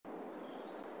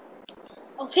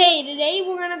Okay, today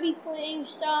we're gonna be playing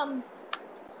some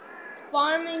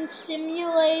Farming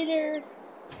Simulator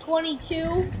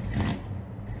 22,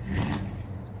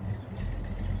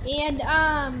 and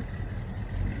I'll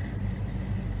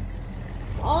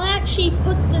actually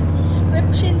put the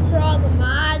description for all the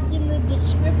mods in the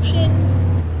description,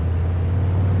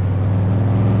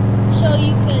 so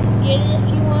you can get it if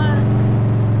you want.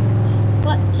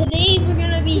 But today we're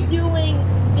gonna be building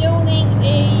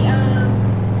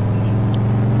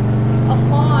a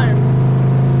farm.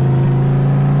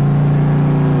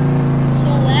 So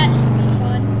that should be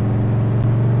fun.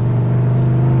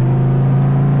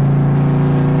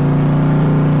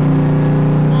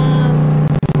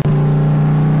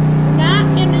 We're not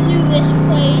gonna do this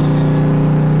place.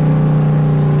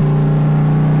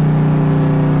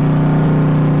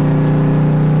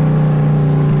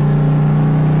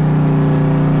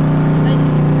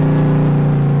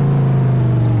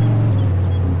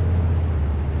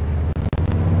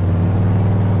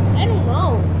 I don't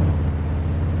know.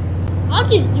 I'll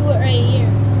just do it right here.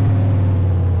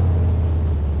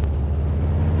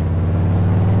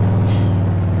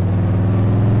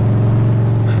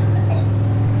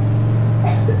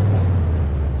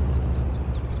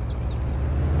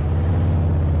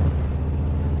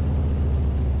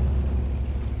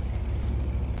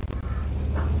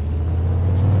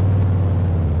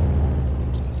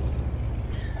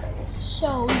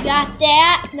 So we got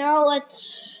that. Now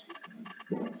let's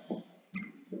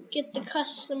get the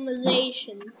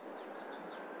customization.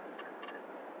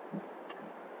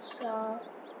 So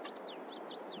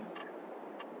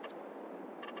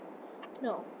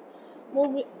no,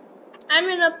 move it. I'm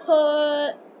gonna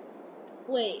put.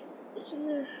 Wait, isn't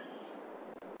there?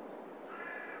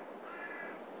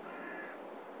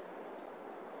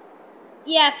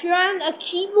 Yeah, if you're on a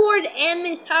keyboard, M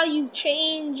is how you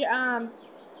change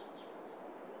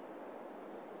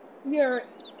your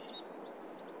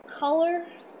color.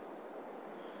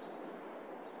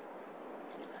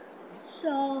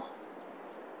 So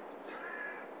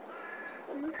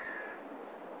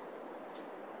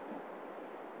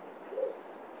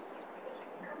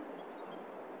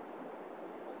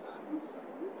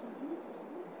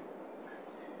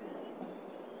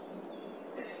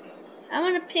I'm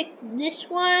gonna pick this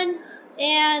one,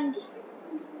 and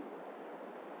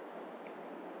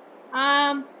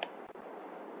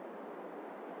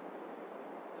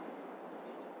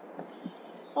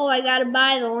oh, I gotta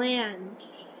buy the land.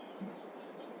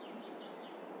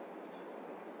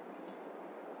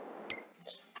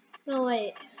 No,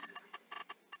 wait.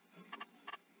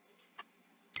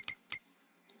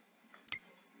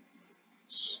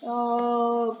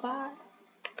 So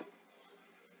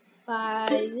buy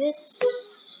this.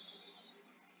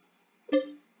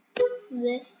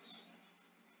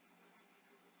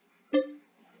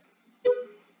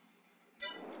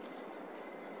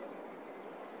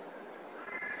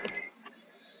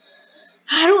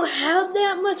 I don't have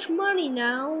that much money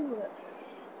now, but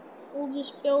we'll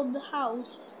just build the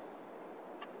house.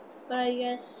 But I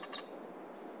guess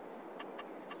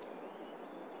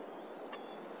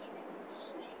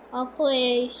I'll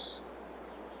place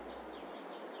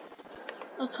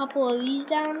a couple of these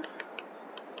down.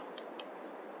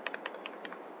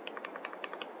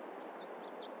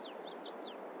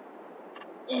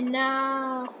 And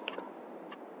now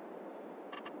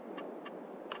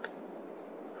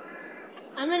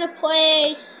I'm gonna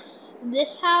place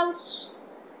this house.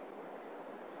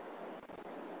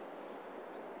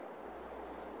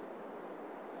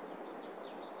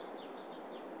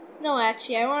 No,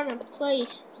 actually, I want to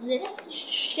place this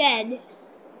shed.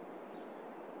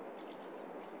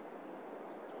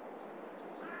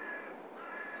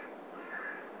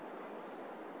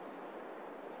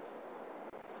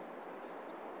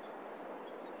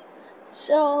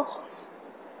 So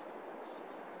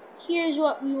here's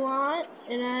what we want,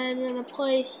 and I'm gonna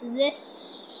place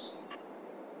this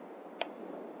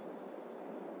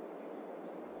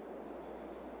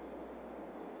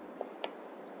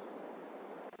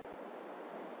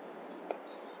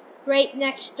right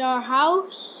next to our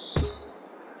house.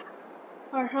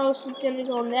 Our house is gonna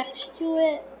go next to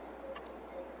it.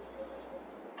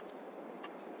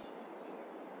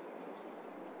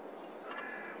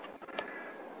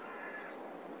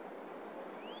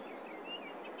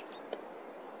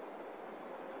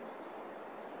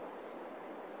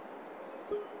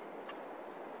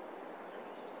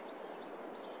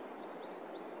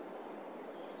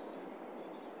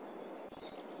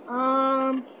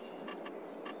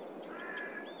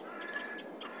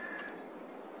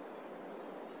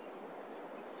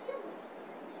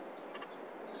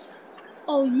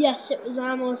 Oh Oh yes, it was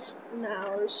almost an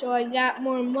hour, so I got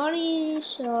more money,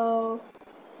 so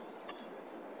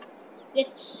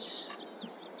it's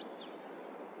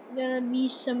gonna be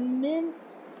some mint.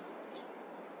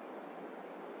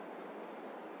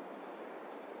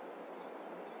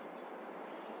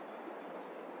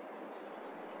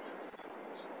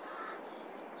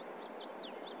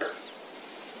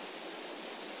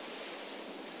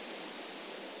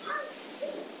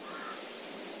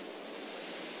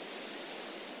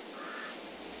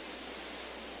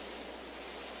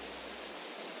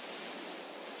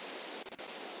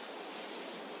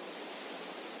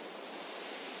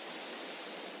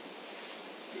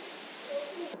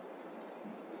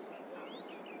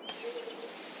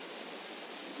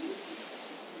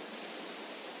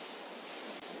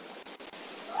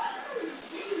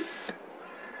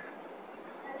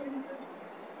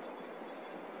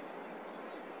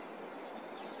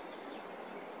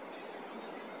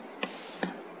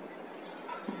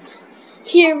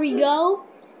 Here we go.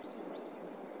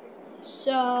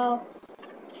 So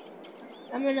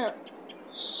I'm gonna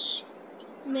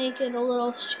make it a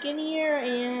little skinnier,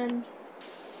 and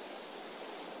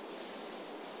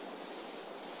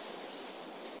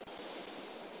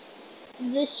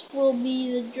this will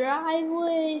be the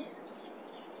driveway.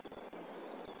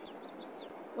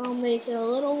 I'll make it a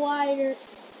little wider.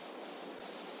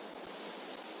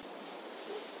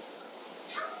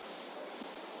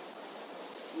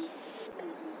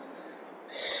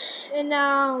 And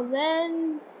now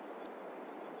then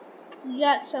you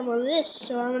got some of this,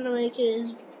 so I'm gonna make it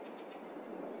as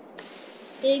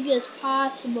big as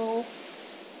possible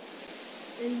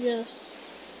and just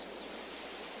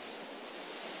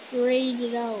grade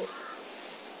it out.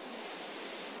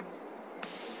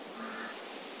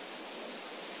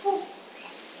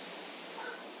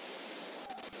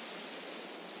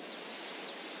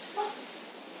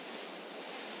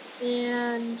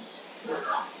 And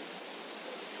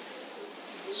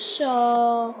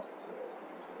so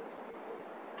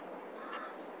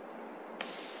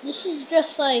this is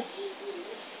just like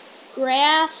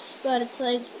grass, but it's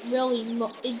like really,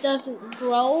 it doesn't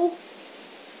grow.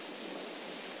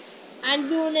 I'm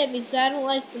doing it because I don't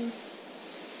like the,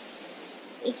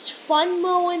 it's fun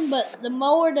mowing, but the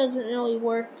mower doesn't really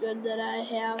work good that I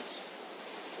have.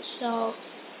 So,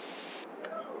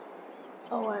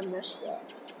 oh, I messed up.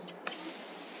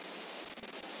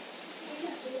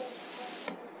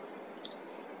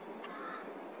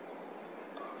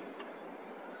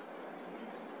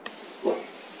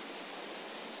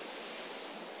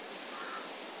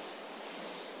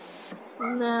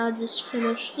 Now just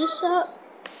finish this up.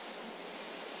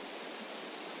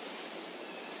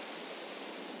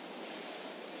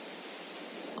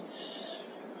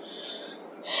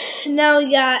 Now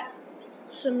we got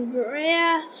some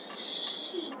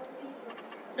grass.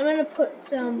 I'm gonna put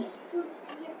some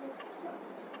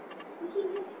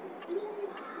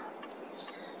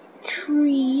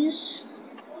trees.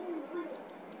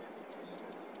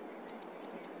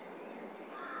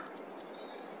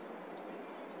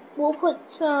 We'll put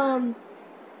some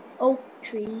oak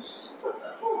trees.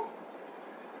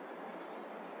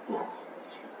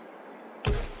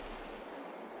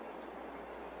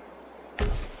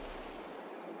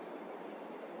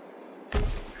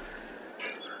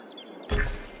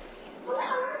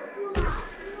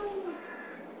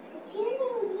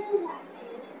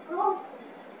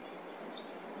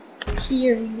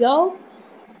 Here we go.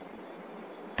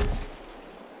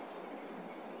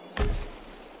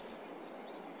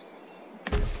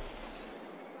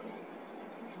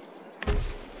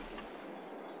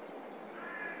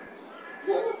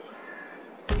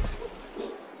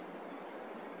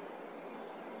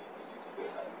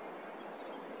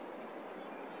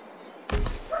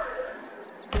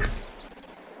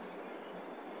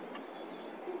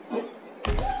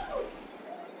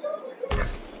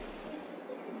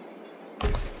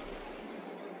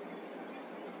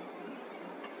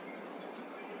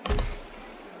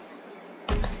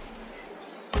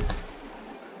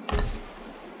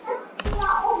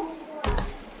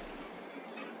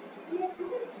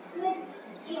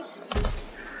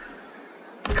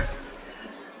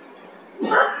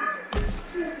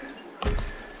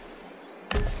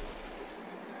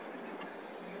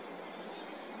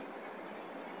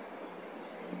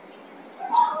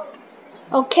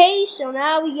 Okay, so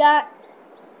now we got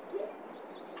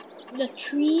the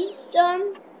trees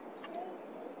done.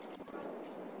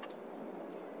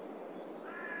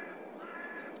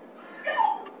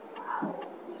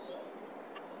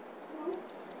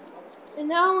 And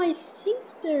now I think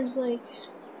there's like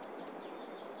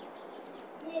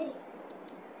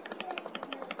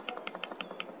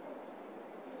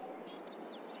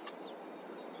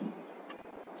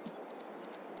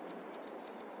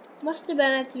Must have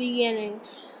been at the beginning.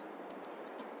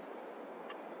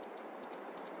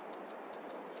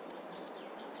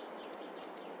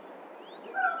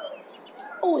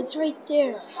 Oh, it's right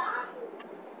there.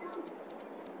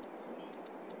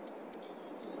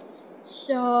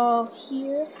 So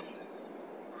here.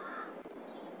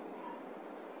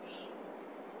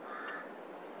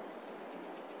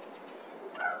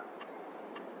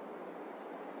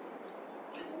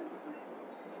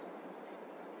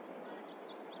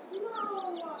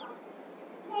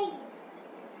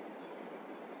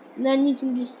 And then you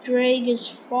can just drag as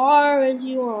far as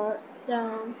you want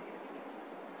down.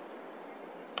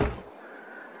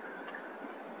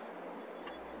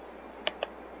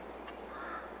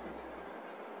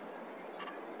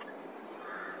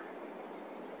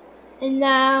 And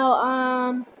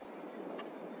now,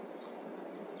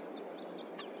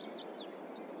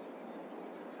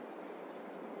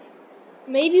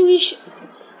 maybe we should.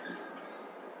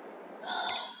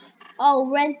 I'll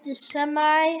rent the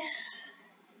semi,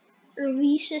 or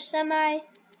lease a semi.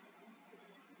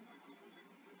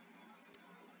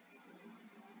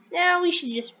 Now we should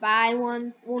just buy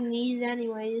one. We'll need it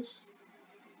anyways.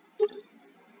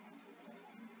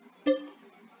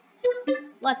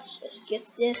 Let's just get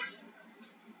this.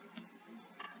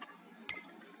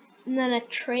 And then a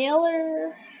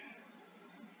trailer.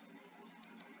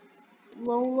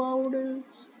 Low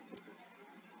loaders.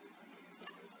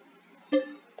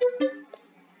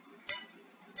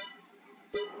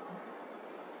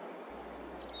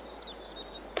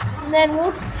 And then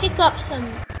we'll pick up some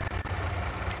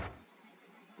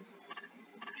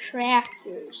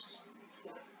tractors.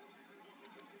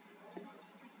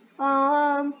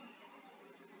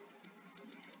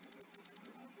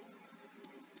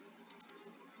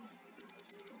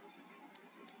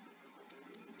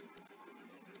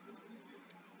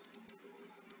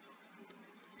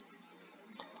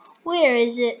 Where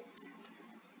is it?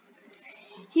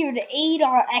 Here, the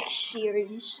 8RX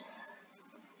series.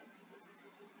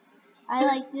 I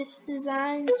like this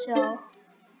design, so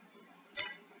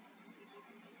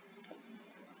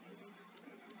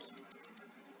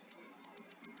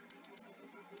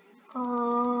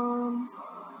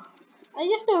I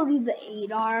guess I'll do the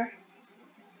 8R.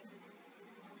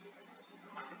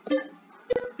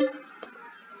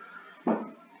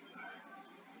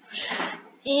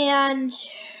 And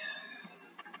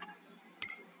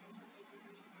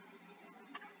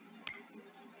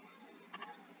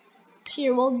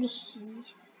here we'll just see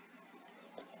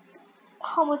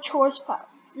how much horsepower.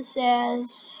 This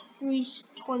has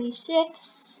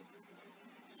 326,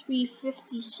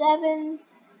 357.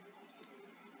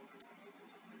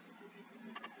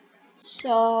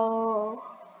 So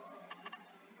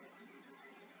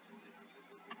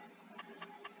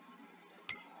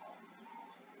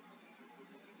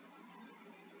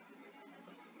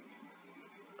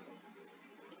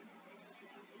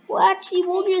well, actually,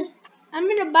 I'm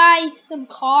gonna buy some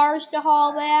cars to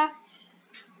haul back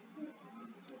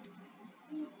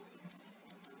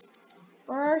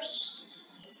first.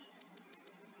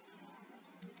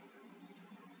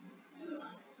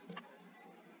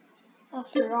 A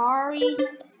Ferrari,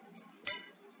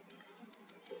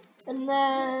 and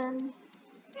then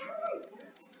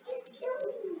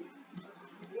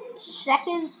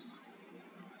second,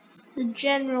 the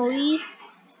General Lee.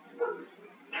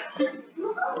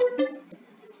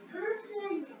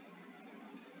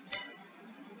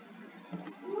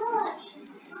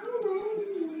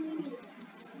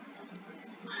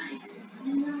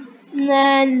 And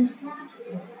then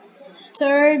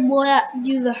third, we'll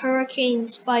do the Hurricane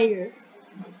Spider.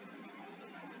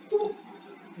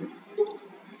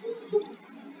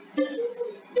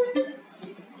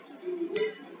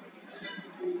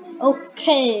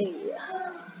 Okay.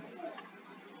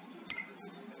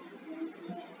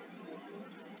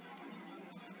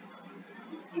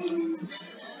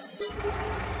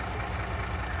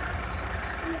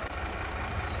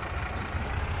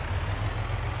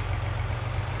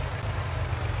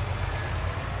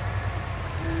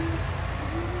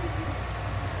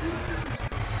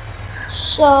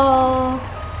 So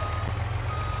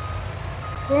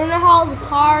we're gonna haul the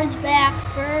cars back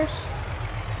first.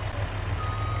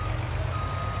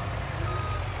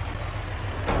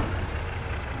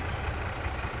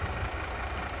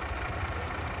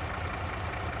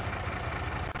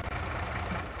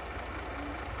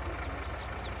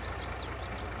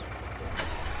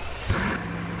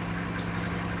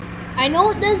 I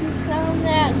know it doesn't sound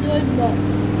that good, but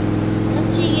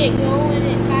once you get going,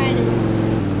 it kind of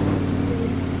is.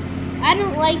 I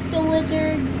don't like the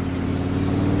Lizard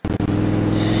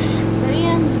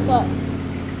brands, but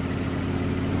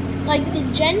Like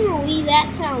generally,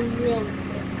 that sounds really good.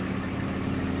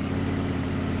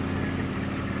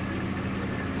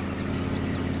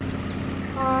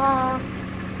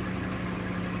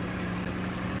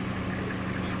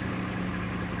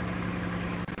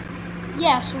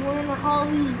 Yeah, so we're gonna haul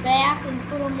these back and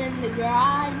put them in the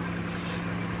garage,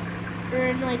 or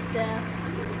in like the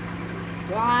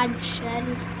garage shed.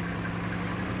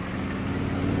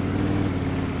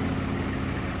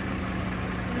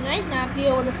 We might not be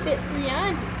able to fit 3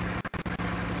 on here.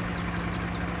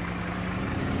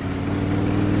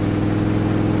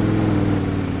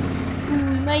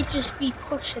 We might just be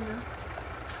pushing them.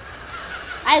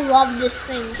 I love this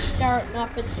thing starting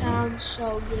up, it sounds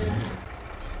so good.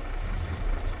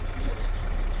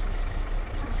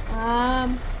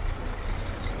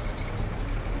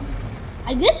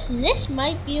 I guess this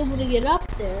might be able to get up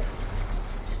there,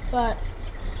 but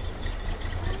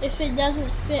if it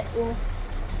doesn't fit, we'll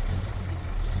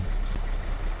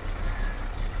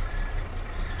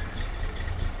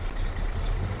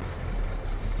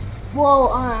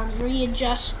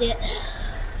readjust it.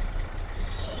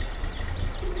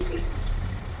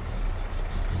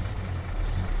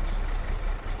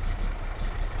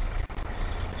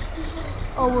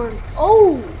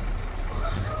 Oh!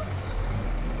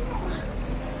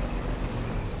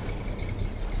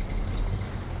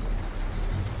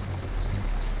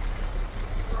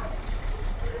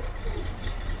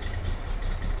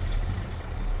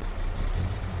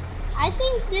 I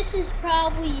think this is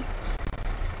probably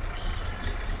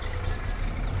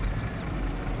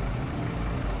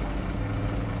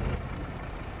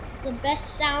the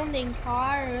best sounding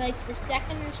car, or like the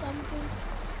second or something.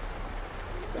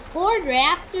 The Ford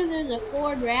Raptor, there's a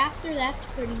Ford Raptor, that's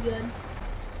pretty good.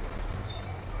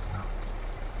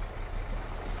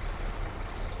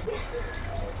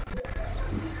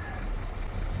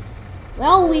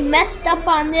 Well, we messed up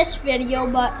on this video,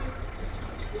 but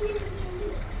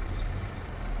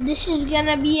this is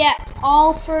gonna be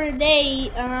all for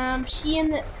today. See you in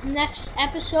the next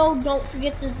episode. Don't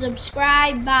forget to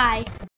subscribe. Bye.